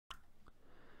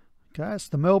Okay, it's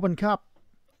the Melbourne Cup,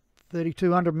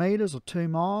 3,200 metres or 2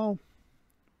 mile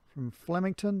from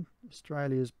Flemington,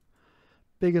 Australia's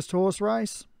biggest horse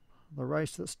race. The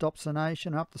race that stops the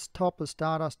nation. Up the top is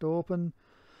Stardust Open.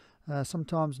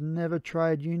 Sometimes Never,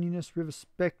 Trade Unionist, River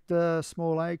Spectre,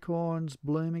 Small Acorns,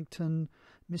 Bloomington,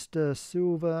 Mr.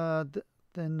 Silver.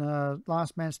 Then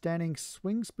Last Man Standing,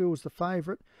 Swing Spill's the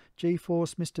favourite.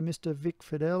 G-Force, Mr. Vic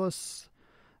Fidelis.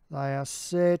 They are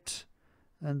set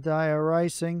and they are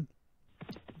racing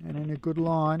and in a good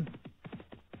line.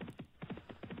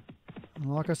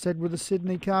 And like I said with the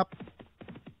Sydney Cup,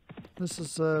 this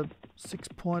is a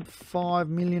 £6.5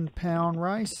 million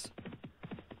race.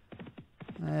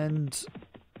 And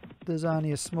there's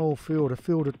only a small field, a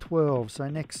field of 12. So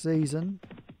next season,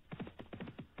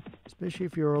 especially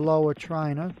if you're a lower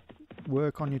trainer,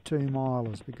 work on your 2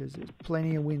 milers because there's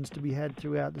plenty of wins to be had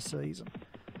throughout the season.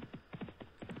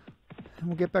 And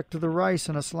we'll get back to the race,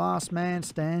 and it's Last Man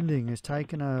Standing has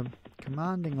taken a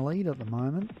commanding lead at the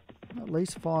moment. At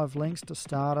least 5 lengths to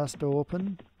Stardust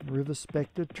Open, River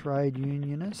Spectre, Trade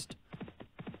Unionist.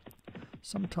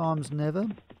 Sometimes Never.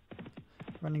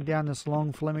 Running down this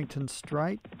long Flemington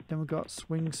straight. Then we've got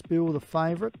Swing Spill, the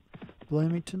favourite.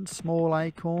 Bloomington, Small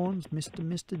Acorns,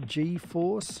 Mr.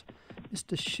 G-Force,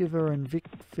 Mr. Shiver and Vic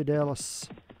Fidelis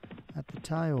at the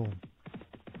tail.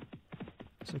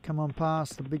 So come on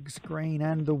past the big screen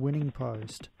and the winning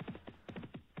post.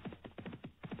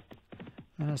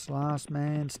 And it's Last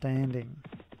Man Standing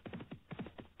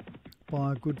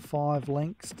by a good 5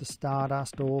 lengths to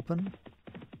Stardust Open.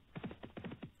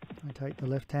 I take the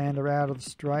left-hander out of the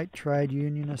straight. Trade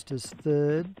Unionist is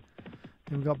third.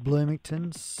 Then we've got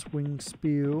Bloomington, Swing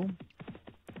Spill.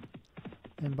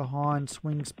 Then behind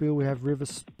Swing Spill we have River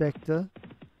Spectre.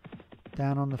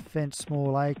 Down on the fence,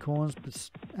 Small Acorns, but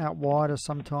out wider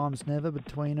Sometimes Never.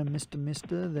 Between them,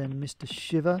 Mr. Then Mr.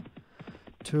 Shiver.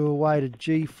 2 away to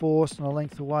G-Force, and a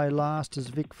length away last is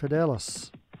Vic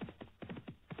Fidelis.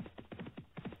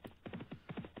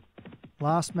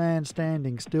 Last Man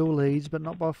Standing still leads, but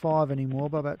not by 5 anymore,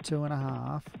 by about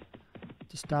 2.5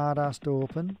 to Stardust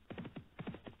Open.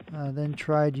 Then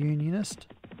Trade Unionist.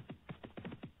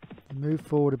 They move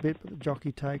forward a bit, but the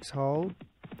jockey takes hold.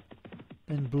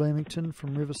 Then Bloomington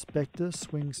from River Spectre,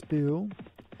 Swing Spill.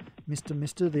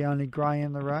 Mr. the only grey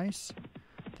in the race.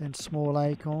 Then Small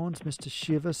Acorns, Mr.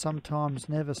 Shiver, Sometimes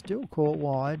Never, still caught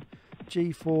wide.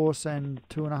 G-Force and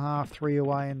 2.5, 3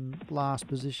 away in last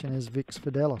position is Vic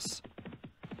Fidelis.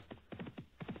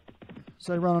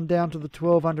 So running down to the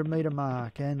 1,200 metre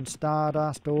mark, and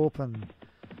Stardust Open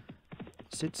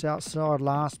sits outside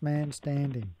Last Man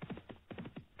Standing.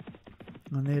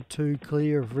 And they're 2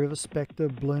 clear of River Spectre,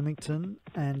 Bloomington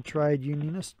and Trade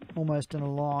Unionist, almost in a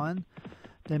line.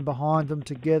 Then behind them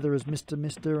together is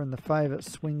Mr. and the favourite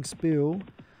Swing Spill.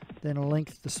 Then a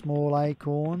length to Small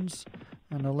Acorns.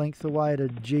 And a length away to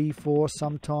G-Force,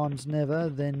 Sometimes Never.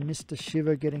 Then Mr.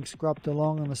 Shiver getting scrubbed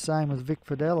along, and the same with Vic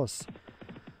Fidelis.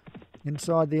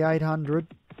 Inside the 800,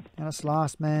 and it's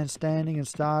Last Man Standing and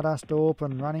Stardust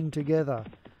Open running together.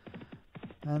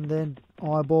 And then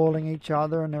eyeballing each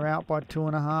other, and they're out by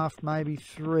 2.5, maybe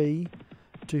 3.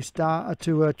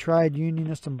 To Trade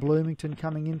Unionist and Bloomington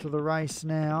coming into the race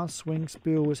now. Swing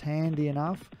Spill was handy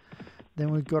enough. Then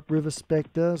we've got River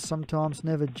Spectre, Sometimes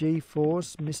Never,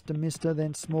 G-Force, Mr.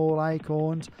 Then Small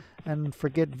Acorns, and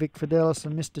forget Vic Fidelis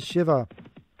and Mr. Shiver.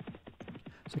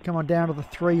 So come on down to the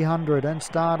 300, and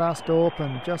Stardust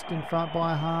Open just in front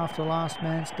by 1/2 to Last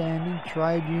Man Standing.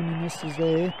 Trade Unionist is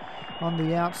there on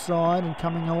the outside, and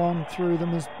coming along through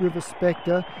them is River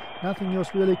Spectre. Nothing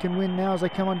else really can win now as they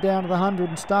come on down to the 100,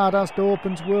 and Stardust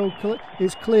Open's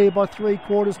is clear by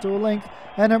 3/4 to a length,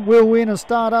 and it will win as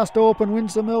Stardust Open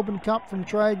wins the Melbourne Cup from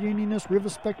Trade Unionist. River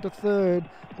Spectre third,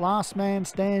 Last Man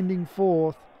Standing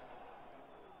fourth.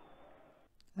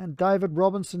 And David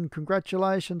Robinson,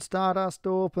 congratulations, Stardust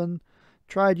Open,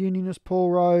 Trade Unionist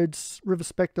Paul Rhodes, River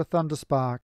Spectre Thunderspark.